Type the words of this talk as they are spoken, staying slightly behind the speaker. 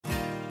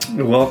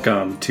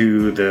Welcome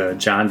to the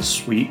John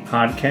Sweet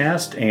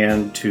podcast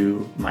and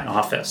to my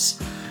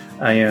office.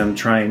 I am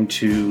trying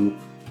to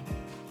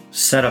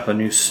set up a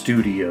new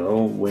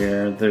studio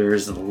where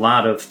there's a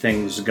lot of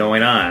things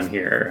going on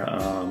here.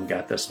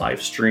 Got this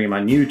live stream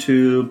on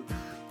YouTube,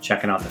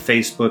 checking out the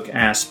Facebook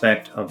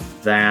aspect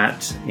of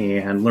that,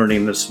 and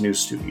learning this new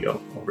studio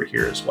over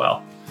here as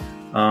well.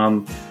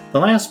 The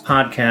last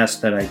podcast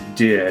that I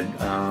did,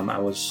 I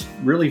was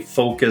really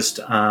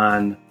focused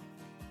on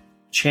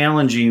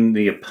challenging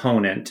the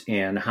opponent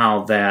and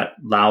how that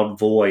loud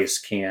voice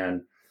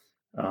can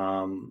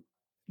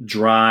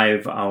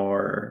drive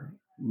our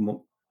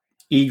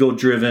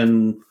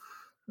ego-driven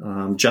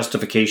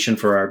justification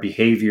for our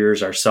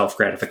behaviors, our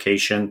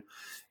self-gratification,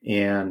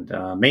 and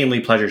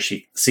mainly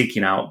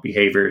pleasure-seeking out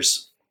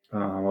behaviors.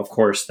 Of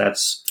course,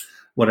 that's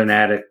what an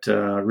addict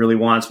really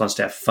wants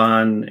to have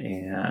fun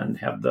and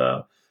have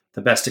the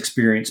best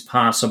experience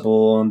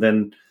possible. And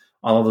then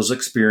all of those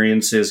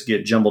experiences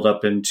get jumbled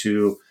up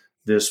into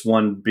this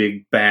one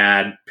big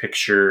bad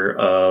picture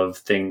of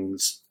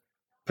things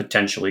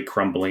potentially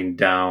crumbling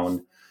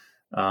down.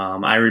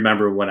 I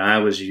remember when I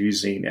was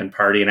using and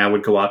partying, I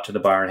would go out to the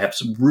bar and have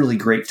some really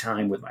great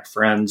time with my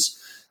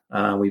friends.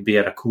 We'd be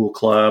at a cool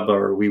club,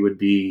 or we would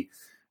be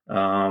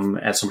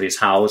at somebody's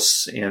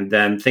house, and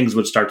then things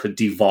would start to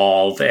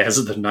devolve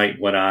as the night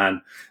went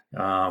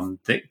on.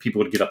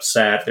 People would get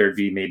upset. There'd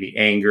be maybe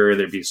anger.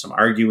 There'd be some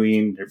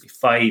arguing. There'd be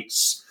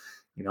fights.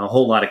 A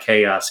whole lot of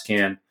chaos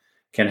can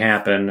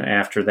happen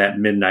after that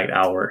midnight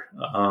hour.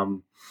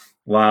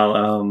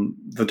 While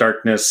the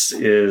darkness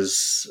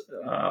is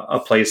a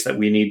place that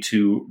we need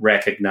to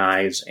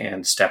recognize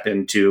and step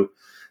into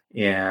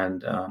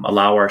and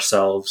allow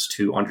ourselves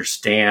to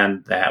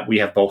understand that we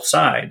have both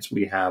sides.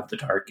 We have the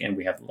dark and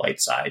we have the light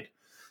side.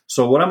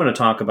 So what I'm going to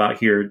talk about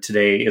here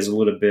today is a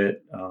little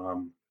bit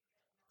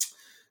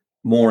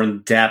more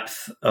in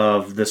depth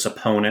of this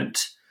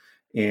opponent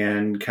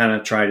and kind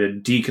of try to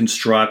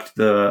deconstruct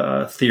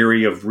the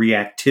theory of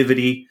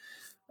reactivity.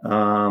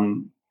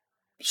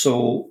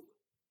 So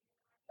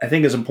I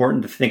think it's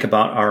important to think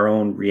about our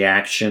own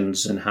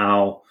reactions and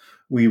how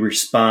we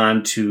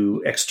respond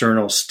to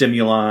external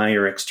stimuli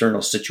or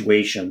external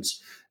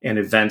situations and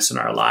events in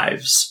our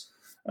lives.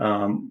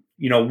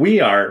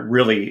 We are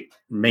really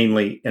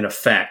mainly an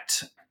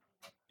effect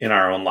in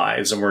our own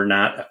lives, and we're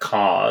not a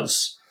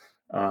cause.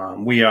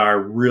 We are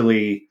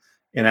really,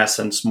 in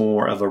essence,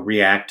 more of a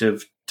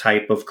reactive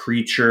type of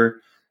creature,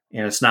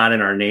 and it's not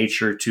in our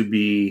nature to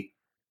be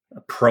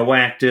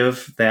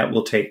proactive. That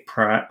will take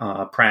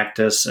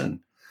practice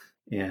and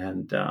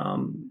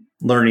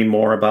learning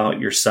more about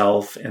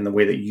yourself and the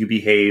way that you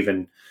behave,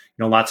 and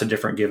lots of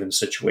different given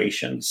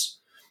situations.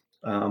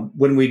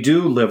 When we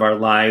do live our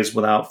lives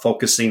without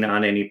focusing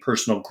on any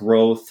personal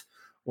growth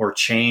or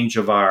change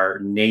of our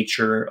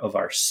nature, of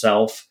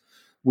ourself,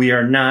 we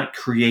are not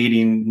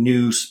creating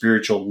new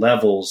spiritual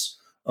levels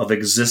of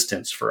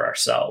existence for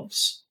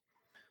ourselves.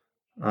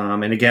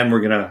 And again,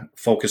 we're going to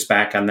focus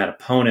back on that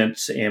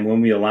opponent. And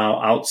when we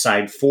allow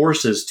outside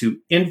forces to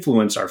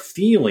influence our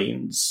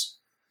feelings,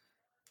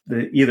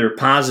 either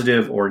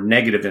positive or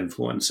negative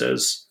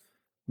influences,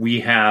 we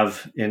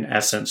have, in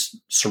essence,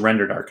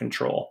 surrendered our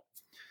control.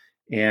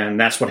 And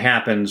that's what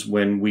happens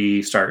when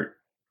we start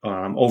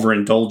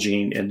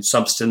overindulging in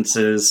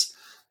substances,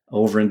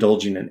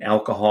 overindulging in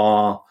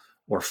alcohol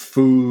or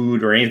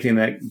food or anything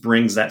that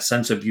brings that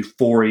sense of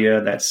euphoria,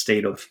 that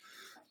state of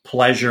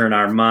pleasure in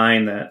our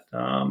mind that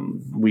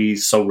we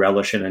so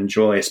relish and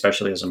enjoy,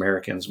 especially as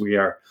Americans. We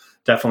are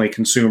definitely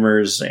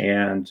consumers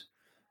and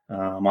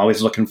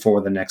always looking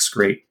for the next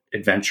great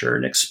adventure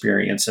and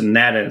experience. And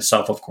that in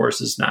itself, of course,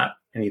 is not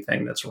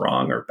anything that's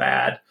wrong or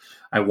bad.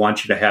 I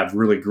want you to have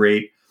really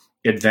great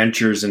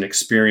adventures and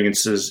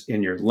experiences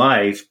in your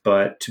life,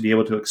 but to be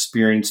able to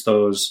experience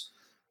those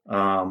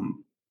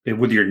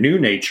with your new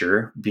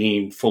nature,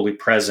 being fully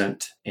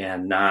present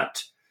and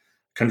not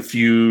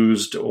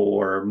confused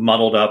or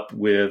muddled up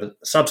with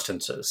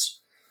substances.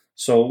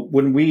 So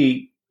when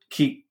we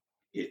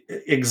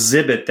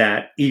exhibit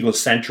that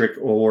egocentric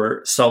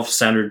or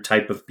self-centered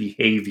type of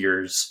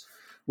behaviors,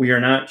 we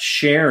are not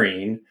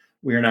sharing,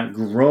 we are not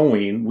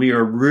growing, we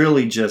are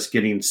really just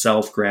getting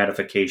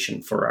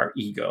self-gratification for our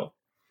ego.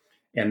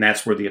 And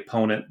that's where the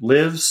opponent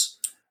lives,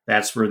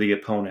 that's where the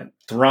opponent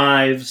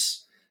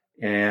thrives,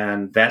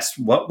 and that's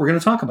what we're going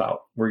to talk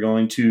about. We're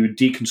going to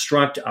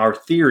deconstruct our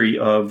theory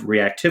of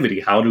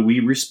reactivity. How do we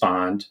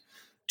respond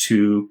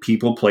to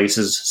people,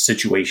 places,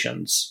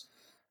 situations?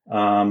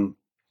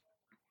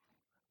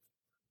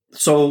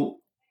 So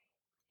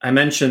I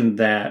mentioned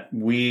that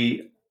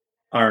we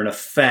are an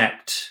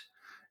effect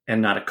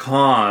and not a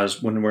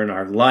cause when we're in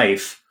our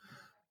life.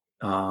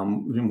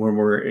 When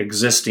we're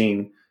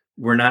existing,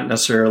 we're not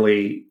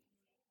necessarily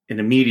an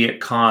immediate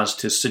cause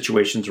to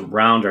situations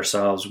around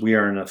ourselves. We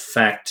are an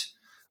effect,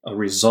 a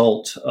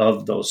result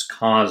of those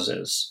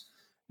causes.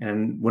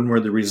 And when we're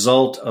the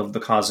result of the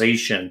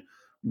causation,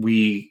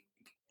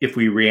 if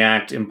we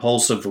react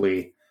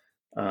impulsively,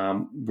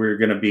 we're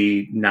going to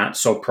be not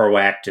so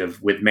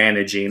proactive with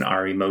managing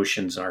our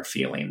emotions and our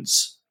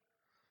feelings.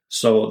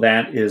 So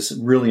that is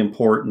really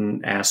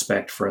important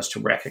aspect for us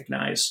to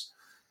recognize.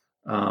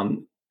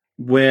 Um,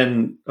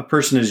 when a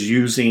person is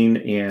using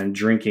and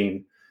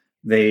drinking,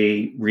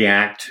 they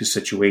react to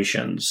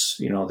situations.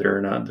 They're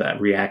in that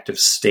reactive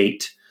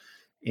state.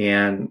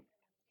 And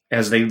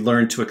as they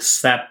learn to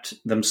accept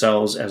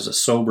themselves as a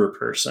sober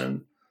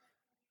person,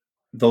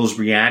 those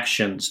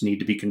reactions need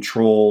to be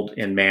controlled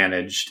and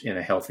managed in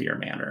a healthier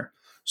manner.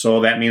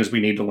 So that means we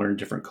need to learn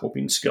different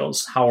coping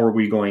skills. How are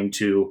we going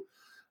to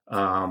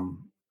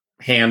um,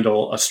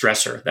 handle a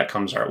stressor that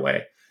comes our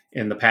way?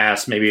 In the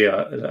past, maybe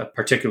a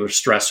particular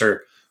stressor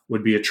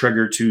would be a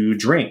trigger to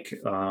drink,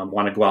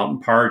 want to go out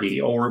and party,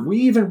 or we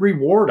even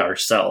reward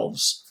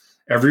ourselves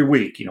every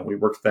week. We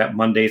work that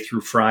Monday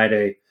through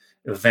Friday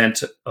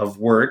event of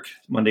work,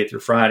 Monday through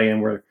Friday,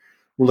 and we're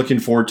looking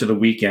forward to the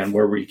weekend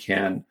where we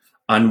can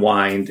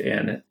unwind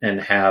and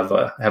have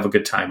a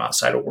good time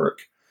outside of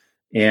work.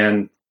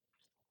 And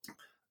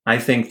I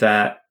think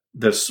that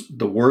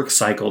the work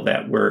cycle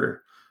that we're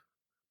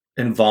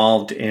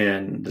involved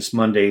in, this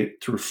Monday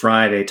through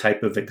Friday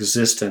type of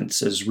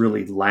existence, is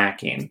really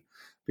lacking,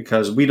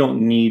 because we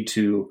don't need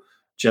to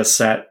just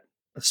set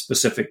a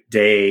specific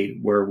day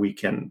where we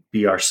can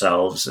be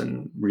ourselves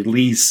and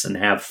release and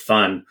have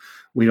fun.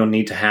 We don't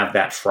need to have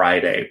that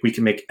Friday. We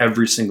can make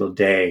every single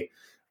day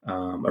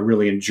a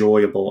really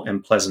enjoyable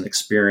and pleasant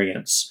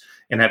experience.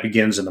 And that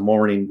begins in the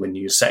morning when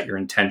you set your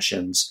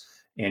intentions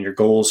and your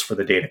goals for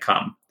the day to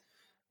come.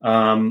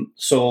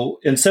 So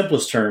in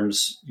simplest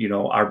terms,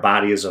 our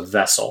body is a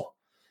vessel,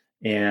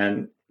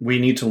 and we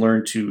need to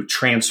learn to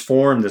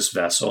transform this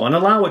vessel and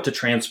allow it to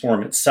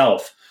transform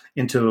itself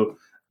into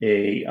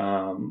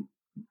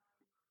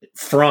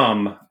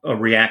from a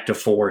reactive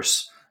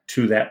force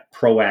to that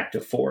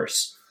proactive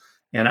force.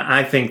 And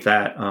I think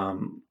that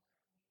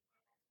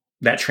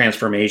that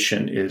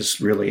transformation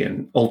is really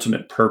an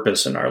ultimate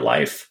purpose in our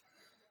life.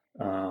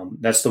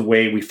 That's the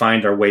way we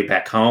find our way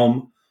back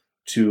home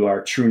to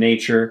our true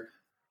nature.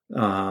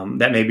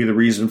 That may be the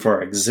reason for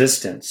our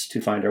existence,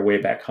 to find our way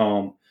back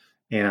home.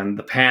 And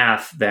the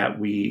path that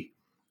we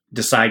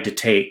decide to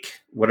take,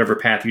 whatever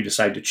path you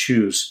decide to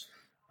choose,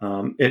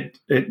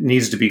 it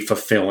needs to be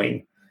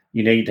fulfilling.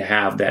 You need to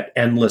have that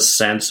endless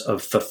sense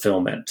of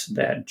fulfillment,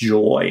 that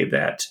joy,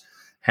 that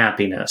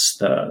happiness,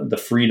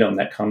 the freedom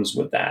that comes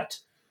with that.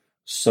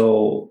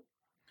 So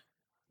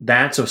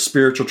that's a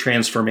spiritual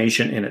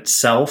transformation in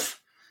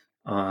itself.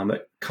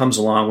 It comes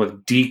along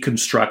with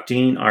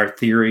deconstructing our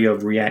theory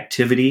of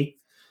reactivity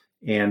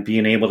and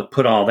being able to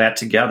put all that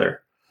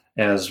together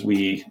as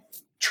we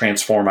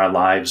transform our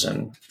lives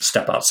and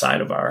step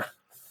outside of our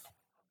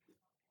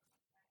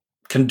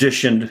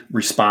conditioned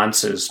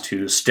responses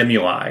to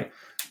stimuli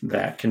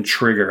that can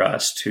trigger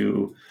us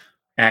to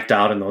act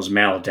out in those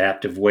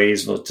maladaptive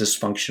ways, those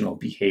dysfunctional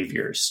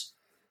behaviors.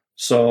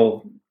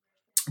 So,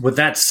 with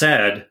that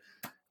said,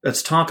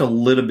 let's talk a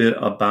little bit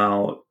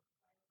about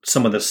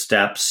some of the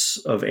steps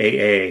of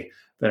AA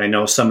that I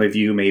know some of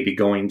you may be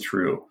going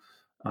through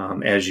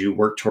as you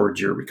work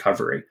towards your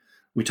recovery.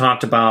 We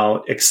talked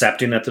about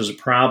accepting that there's a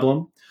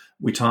problem.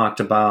 We talked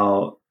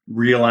about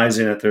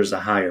realizing that there's a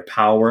higher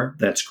power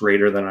that's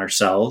greater than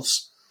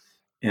ourselves.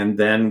 And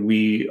then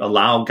we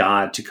allow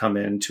God to come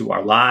into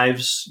our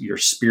lives, your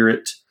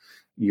spirit,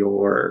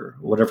 your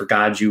whatever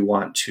God you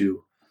want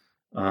to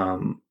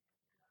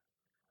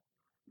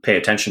pay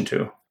attention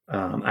to.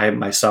 I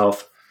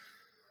myself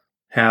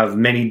have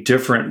many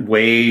different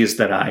ways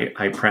that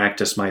I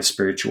practice my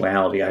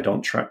spirituality. I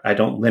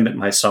don't limit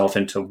myself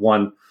into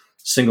one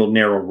single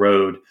narrow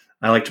road.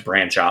 I like to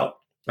branch out.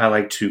 I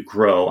like to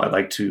grow. I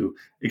like to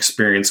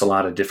experience a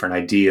lot of different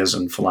ideas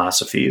and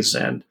philosophies,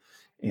 and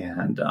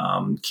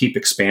keep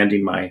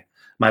expanding my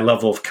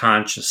level of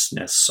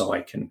consciousness so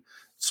I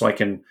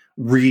can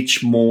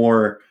reach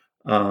more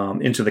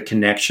into the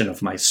connection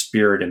of my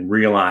spirit and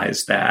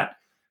realize that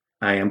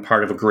I am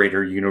part of a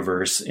greater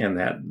universe, and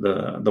that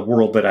the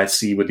world that I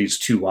see with these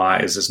two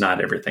eyes is not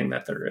everything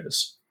that there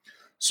is.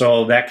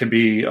 So that could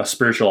be a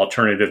spiritual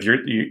alternative.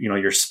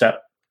 Your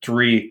step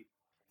 3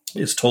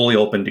 is totally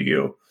open to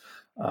you.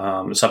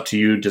 It's up to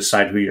you to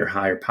decide who your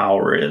higher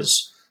power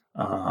is,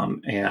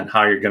 and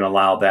how you're going to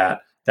allow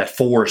that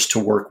force to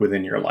work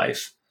within your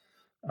life.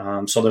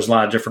 So there's a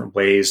lot of different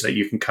ways that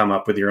you can come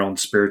up with your own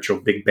spiritual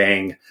Big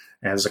Bang,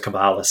 as the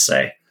Kabbalists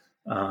say.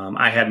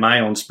 I had my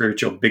own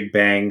spiritual Big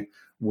Bang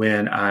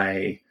when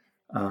I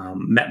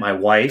met my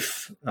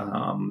wife.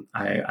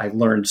 I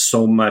learned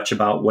so much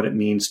about what it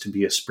means to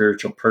be a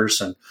spiritual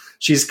person.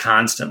 She's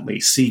constantly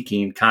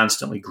seeking,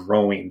 constantly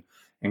growing,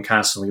 and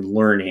constantly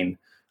learning.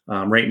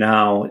 Right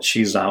now,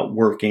 she's out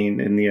working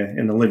in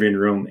the living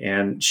room,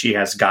 and she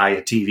has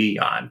Gaia TV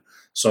on.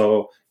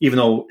 So even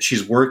though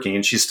she's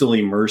working, she's still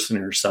immersing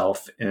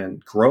herself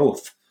in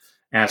growth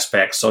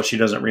aspects, so she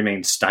doesn't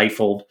remain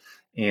stifled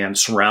and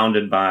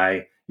surrounded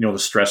by the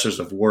stressors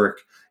of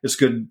work. It's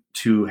good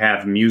to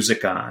have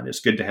music on. It's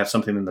good to have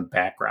something in the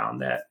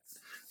background that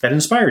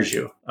inspires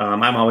you.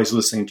 I'm always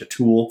listening to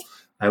Tool.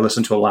 I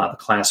listen to a lot of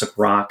classic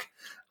rock.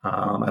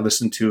 I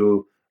listen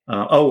to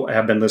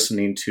I've been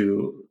listening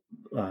to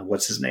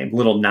what's his name,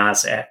 Little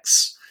Nas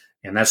X,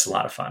 and that's a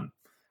lot of fun.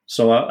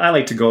 So I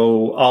like to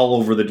go all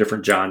over the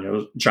different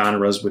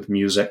genres with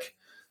music.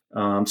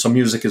 So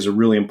music is a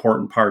really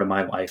important part of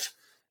my life,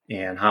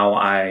 and how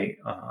I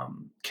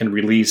can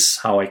release,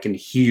 how I can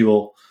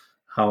heal,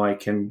 how I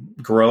can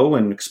grow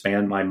and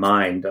expand my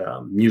mind.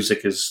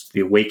 Music is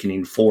the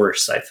awakening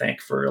force, I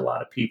think, for a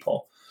lot of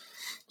people.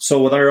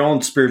 So with our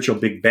own spiritual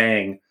Big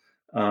Bang,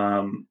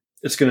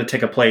 it's going to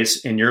take a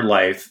place in your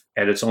life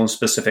at its own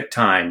specific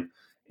time,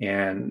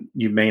 and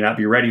you may not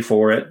be ready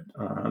for it.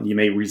 You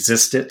may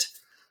resist it.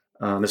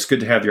 It's good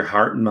to have your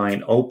heart and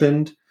mind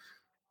opened.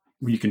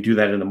 You can do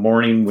that in the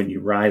morning when you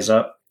rise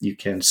up. You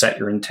can set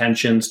your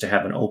intentions to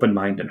have an open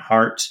mind and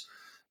heart,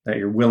 that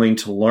you're willing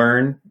to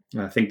learn.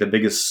 I think the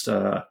biggest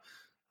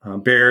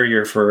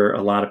barrier for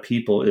a lot of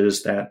people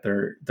is that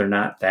they're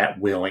not that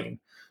willing.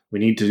 We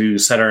need to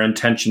set our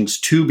intentions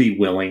to be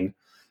willing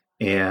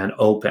and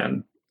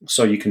open.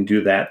 So you can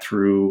do that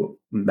through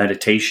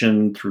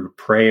meditation, through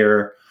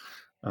prayer,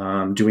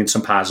 doing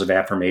some positive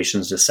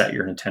affirmations to set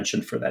your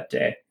intention for that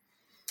day.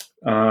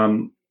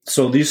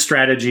 So these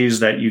strategies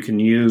that you can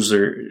use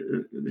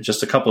are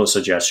just a couple of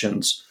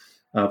suggestions.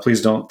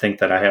 Please don't think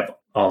that I have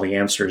all the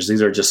answers.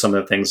 These are just some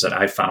of the things that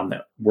I found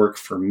that work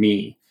for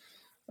me.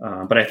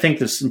 But I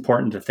think it's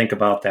important to think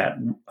about that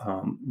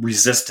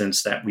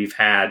resistance that we've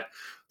had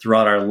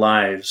throughout our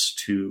lives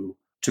to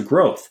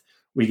growth.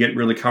 We get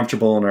really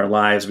comfortable in our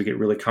lives. We get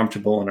really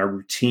comfortable in our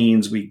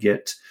routines. We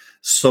get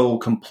so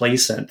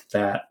complacent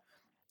that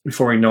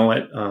before we know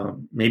it,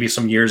 maybe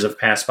some years have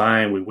passed by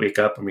and we wake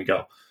up and we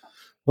go,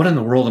 what in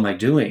the world am I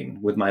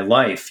doing with my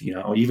life?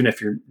 Even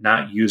if you're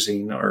not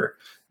using, or,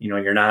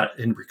 you're not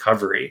in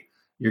recovery,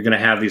 you're going to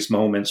have these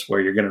moments where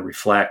you're going to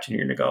reflect and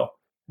you're going to go,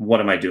 what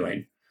am I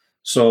doing?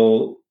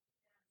 So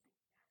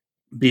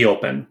be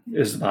open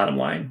is the bottom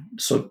line.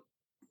 So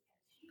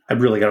I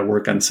really got to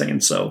work on saying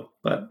so,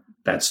 but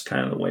that's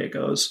kind of the way it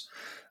goes.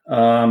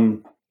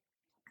 The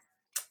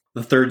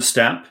third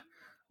step,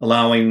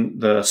 allowing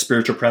the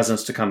spiritual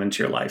presence to come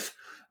into your life.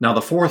 Now,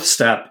 the fourth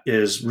step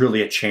is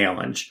really a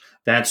challenge.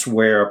 That's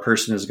where a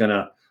person is going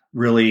to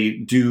really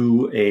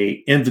do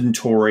a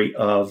inventory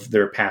of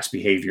their past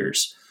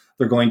behaviors.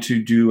 They're going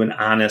to do an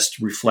honest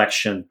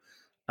reflection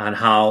on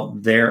how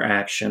their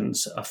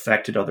actions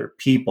affected other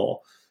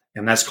people.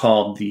 And that's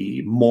called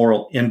the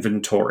moral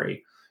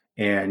inventory.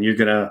 And you're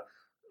going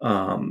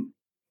to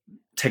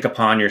take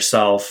upon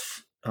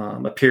yourself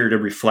a period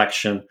of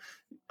reflection,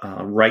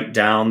 write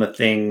down the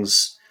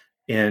things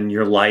in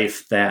your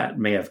life that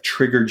may have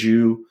triggered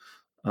you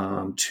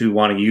to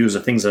want to use,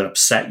 the things that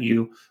upset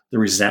you, the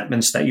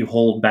resentments that you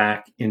hold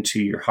back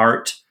into your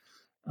heart,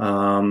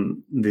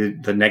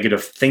 the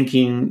negative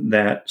thinking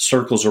that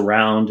circles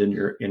around in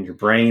your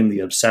brain, the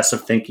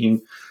obsessive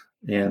thinking,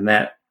 and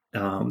that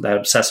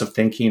obsessive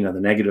thinking and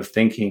the negative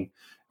thinking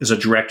is a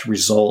direct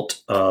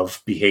result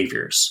of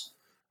behaviors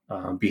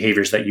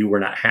that you were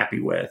not happy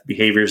with,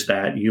 behaviors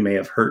that you may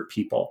have hurt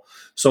people.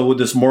 So with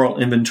this moral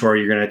inventory,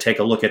 you're going to take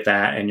a look at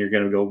that, and you're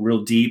going to go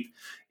real deep,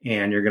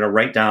 and you're going to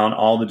write down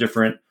all the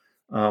different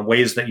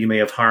ways that you may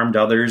have harmed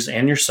others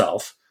and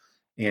yourself.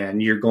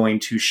 And you're going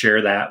to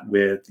share that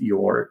with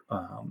your,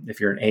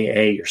 if you're an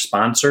AA, your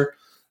sponsor.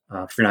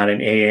 If you're not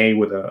an AA,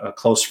 with a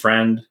close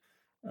friend,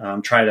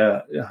 try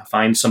to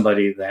find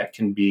somebody that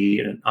can be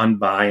an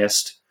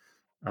unbiased,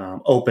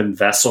 open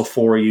vessel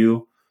for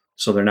you,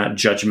 so they're not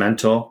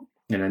judgmental.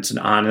 And it's an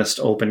honest,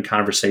 open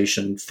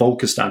conversation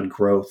focused on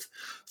growth,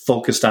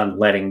 focused on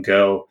letting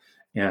go,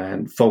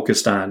 and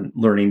focused on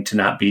learning to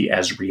not be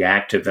as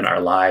reactive in our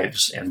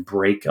lives and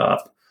break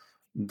up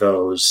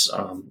those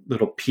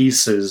little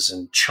pieces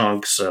and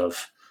chunks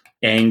of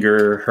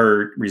anger,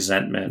 hurt,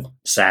 resentment,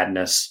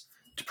 sadness,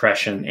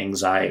 depression,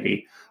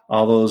 anxiety,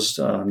 all those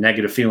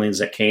negative feelings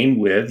that came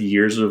with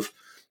years of,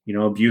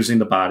 abusing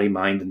the body,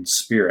 mind, and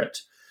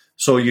spirit.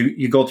 So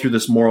you go through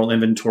this moral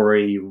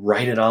inventory, you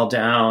write it all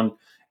down,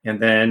 and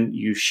then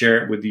you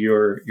share it with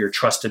your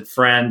trusted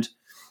friend.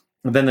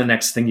 And then the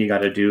next thing you got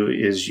to do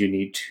is you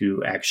need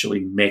to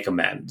actually make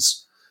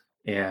amends.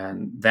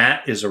 And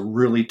that is a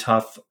really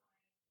tough,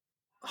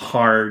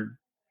 hard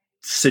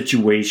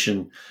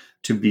situation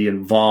to be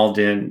involved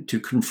in, to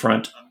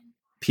confront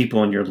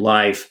people in your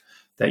life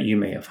that you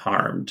may have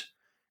harmed.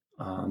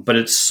 But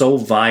it's so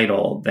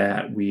vital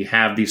that we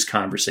have these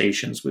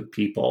conversations with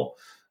people,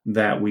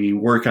 that we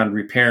work on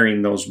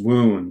repairing those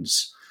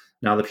wounds.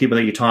 Now, the people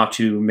that you talk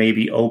to may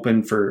be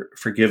open for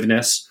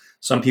forgiveness.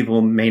 Some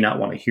people may not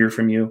want to hear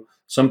from you.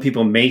 Some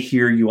people may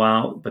hear you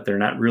out, but they're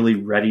not really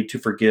ready to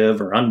forgive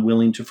or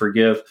unwilling to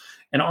forgive.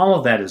 And all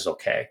of that is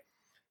okay.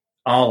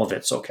 All of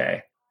it's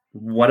okay.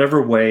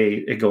 Whatever way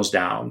it goes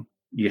down,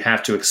 you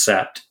have to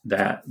accept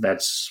that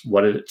that's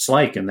what it's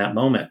like in that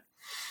moment.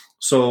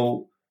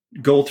 So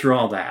go through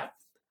all that,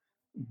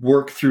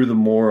 work through the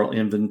moral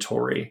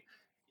inventory,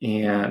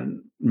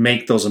 and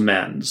make those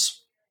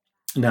amends.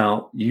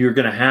 Now, you're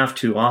going to have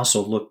to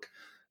also look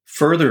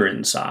further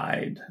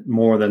inside,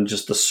 more than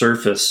just the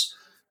surface,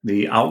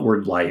 the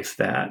outward life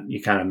that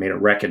you kind of made a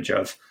wreckage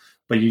of.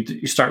 but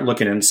you start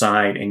looking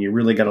inside, and you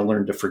really got to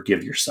learn to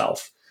forgive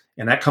yourself.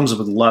 And that comes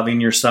with loving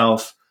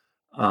yourself,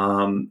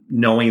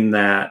 knowing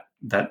that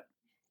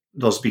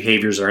those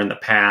behaviors are in the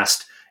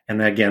past,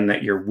 and again,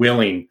 that you're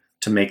willing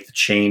to make the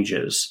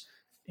changes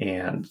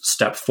and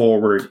step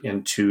forward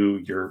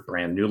into your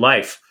brand new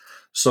life.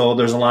 So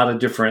there's a lot of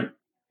different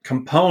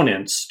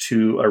components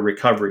to a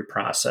recovery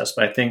process,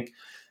 but I think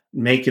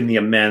making the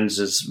amends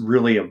is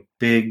really a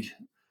big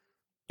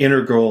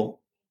integral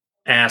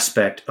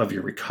aspect of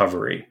your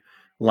recovery.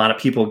 A lot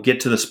of people get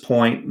to this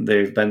point,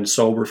 they've been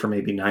sober for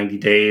maybe 90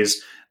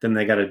 days, then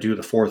they got to do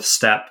the fourth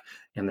step,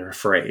 and they're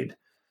afraid.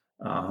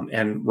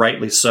 And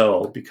rightly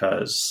so,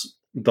 because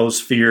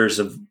those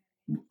fears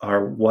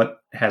are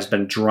what has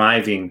been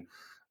driving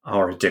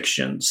our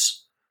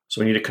addictions.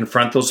 So we need to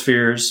confront those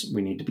fears.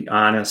 We need to be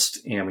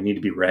honest, and we need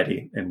to be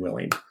ready and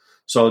willing.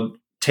 So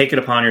take it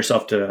upon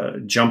yourself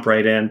to jump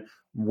right in,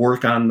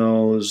 work on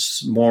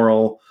those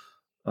moral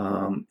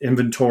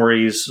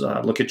inventories,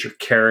 look at your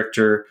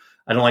character.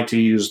 I don't like to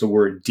use the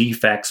word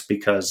defects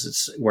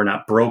because we're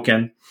not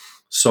broken.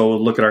 So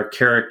look at our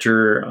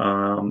character,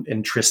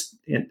 intrinsic.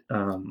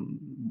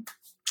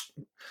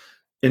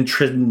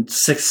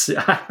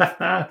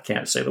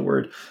 Can't say the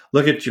word.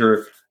 Look at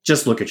your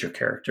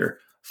character.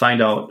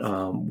 Find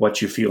out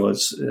what you feel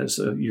is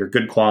your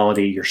good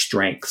quality, your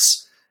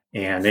strengths,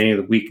 and any of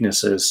the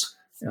weaknesses.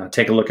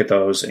 Take a look at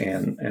those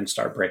and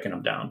start breaking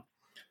them down.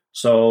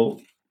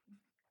 So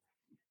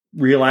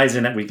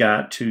realizing that we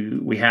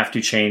have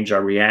to change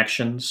our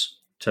reactions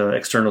to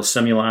external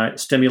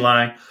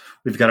stimuli.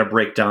 We've got to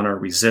break down our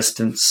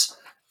resistance,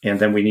 and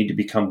then we need to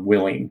become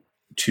willing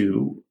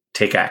to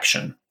take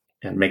action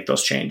and make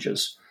those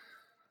changes.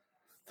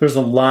 There's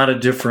a lot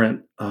of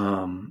different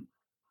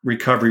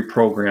recovery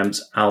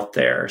programs out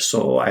there,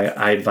 so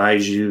I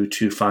advise you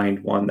to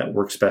find one that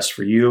works best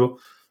for you.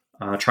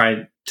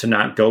 Try to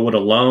not go it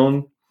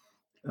alone.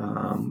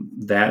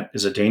 That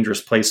is a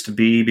dangerous place to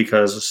be,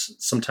 because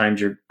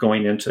sometimes you're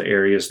going into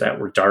areas that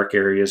were dark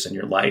areas in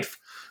your life.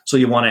 So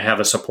you want to have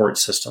a support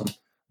system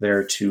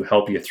there to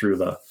help you through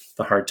the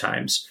hard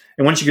times.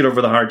 And once you get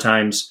over the hard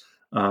times,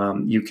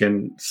 you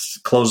can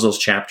close those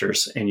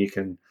chapters, and you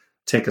can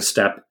take a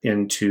step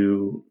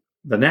into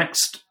the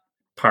next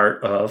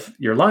part of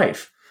your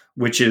life,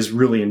 which is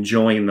really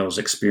enjoying those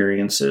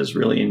experiences,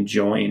 really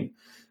enjoying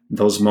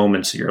those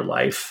moments of your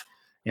life.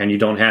 And you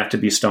don't have to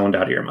be stoned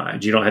out of your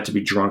mind. You don't have to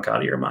be drunk out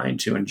of your mind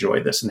to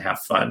enjoy this and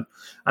have fun.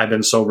 I've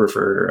been sober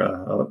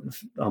for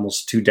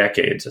almost 2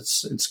 decades.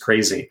 It's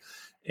crazy.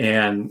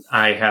 And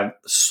I have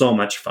so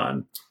much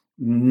fun.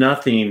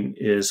 Nothing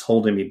is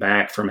holding me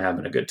back from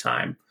having a good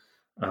time.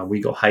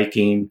 We go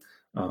hiking.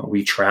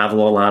 We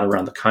travel a lot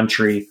around the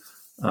country.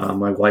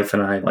 My wife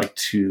and I like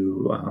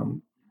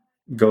to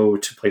go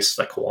to places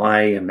like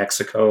Hawaii and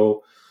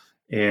Mexico.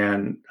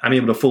 And I'm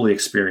able to fully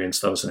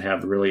experience those and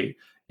have really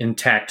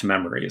intact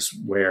memories,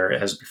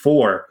 whereas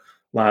before,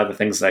 a lot of the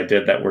things that I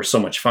did that were so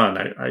much fun,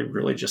 I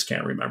really just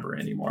can't remember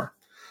anymore.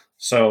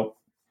 So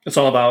it's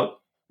all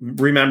about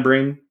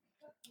remembering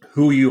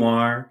who you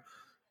are,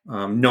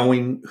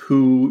 knowing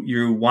who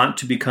you want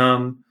to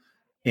become,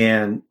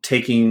 and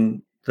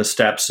taking the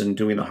steps and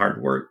doing the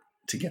hard work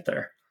to get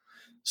there.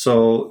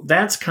 So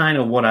that's kind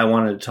of what I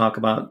wanted to talk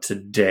about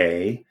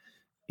today.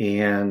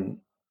 And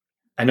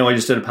I know I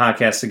just did a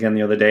podcast again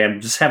the other day.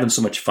 I'm just having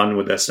so much fun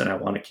with this, and I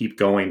want to keep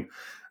going.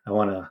 I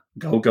want to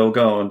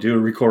go and do a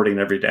recording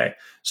every day.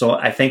 So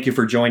I thank you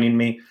for joining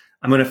me.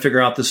 I'm going to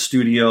figure out the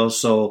studio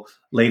so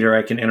later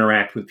I can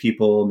interact with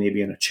people,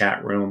 maybe in a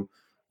chat room.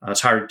 It's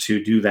hard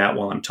to do that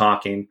while I'm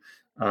talking.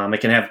 I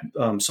can have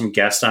some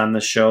guests on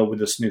the show with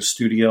this new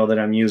studio that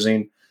I'm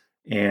using.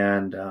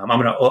 And I'm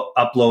going to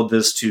upload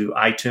this to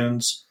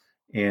iTunes,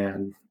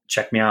 and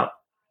check me out.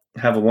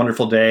 Have a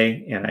wonderful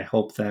day, and I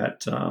hope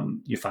that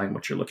you find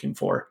what you're looking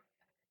for.